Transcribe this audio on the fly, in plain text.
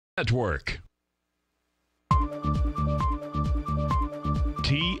Network.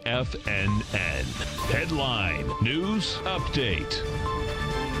 TFNN. Headline News Update.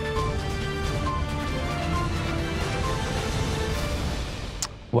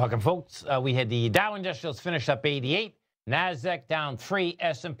 Welcome, folks. We had the Dow Industrials finish up 88, NASDAQ down 3,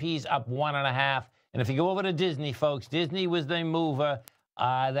 S&P's up 1.5. And if you go over to Disney, folks, Disney was the mover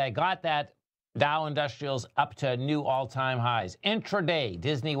that got that Dow Industrials up to new all-time highs. Intraday,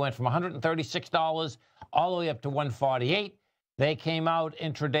 Disney went from $136 all the way up to $148. They came out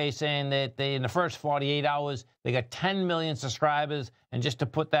intraday saying that in the first 48 hours, they got 10 million subscribers. And just to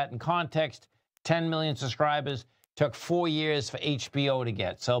put that in context, 10 million subscribers took 4 years for HBO to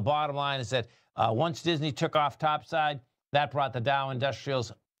get. So bottom line is that once Disney took off topside, that brought the Dow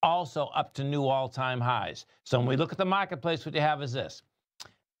Industrials also up to new all-time highs. So when we look at the marketplace, what you have is this.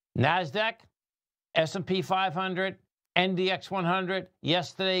 NASDAQ, S&P 500, NDX 100,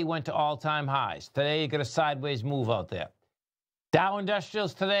 yesterday went to all-time highs. Today, you got a sideways move out there. Dow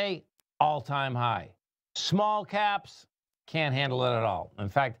Industrials today, all-time high. Small caps, can't handle it at all. In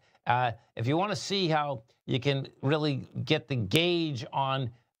fact, if you want to see how you can really get the gauge on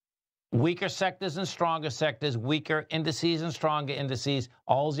weaker sectors and stronger sectors, weaker indices and stronger indices,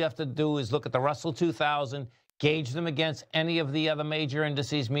 all you have to do is look at the Russell 2000, gauge them against any of the other major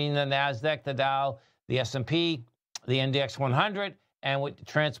indices, meaning the NASDAQ, the Dow, the S&P, the NDX 100, and with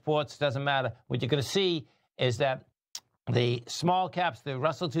transports, doesn't matter. What you're going to see is that the small caps, the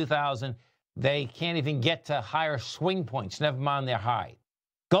Russell 2000, they can't even get to higher swing points, never mind their high.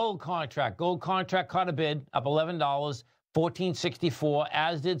 Gold contract caught a bid, up $11, $14.64,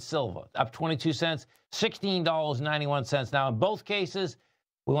 as did silver, up 22 cents, $16.91. Now, in both cases,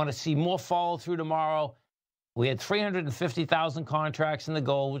 we want to see more follow through tomorrow. We had 350,000 contracts in the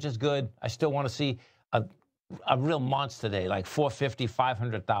gold, which is good. I still want to see a real monster today, like 450,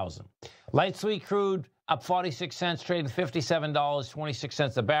 500,000. Light sweet crude up 46 cents, trading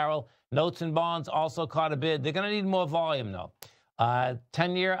 $57.26 a barrel. Notes and bonds also caught a bid. They're going to need more volume, though.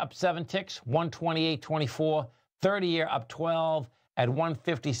 10-year up 7 ticks, 128.24. 30-year up 12 at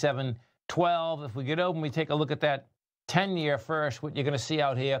 157.12. If we get over and we take a look at that 10-year first, what you're going to see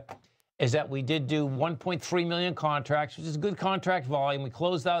out here is that we did do 1.3 million contracts, which is good contract volume. We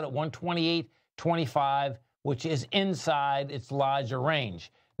closed out at 128.25, which is inside its larger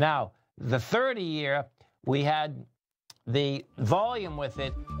range. Now, the 30-year, we had the volume with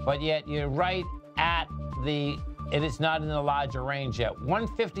it, but yet you're right at the, it is not in the larger range yet.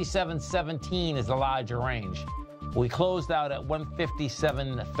 157.17 is the larger range. We closed out at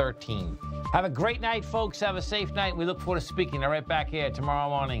 157.13. Have a great night, folks. Have a safe night. We look forward to speaking right back here tomorrow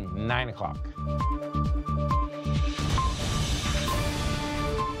morning, 9 o'clock.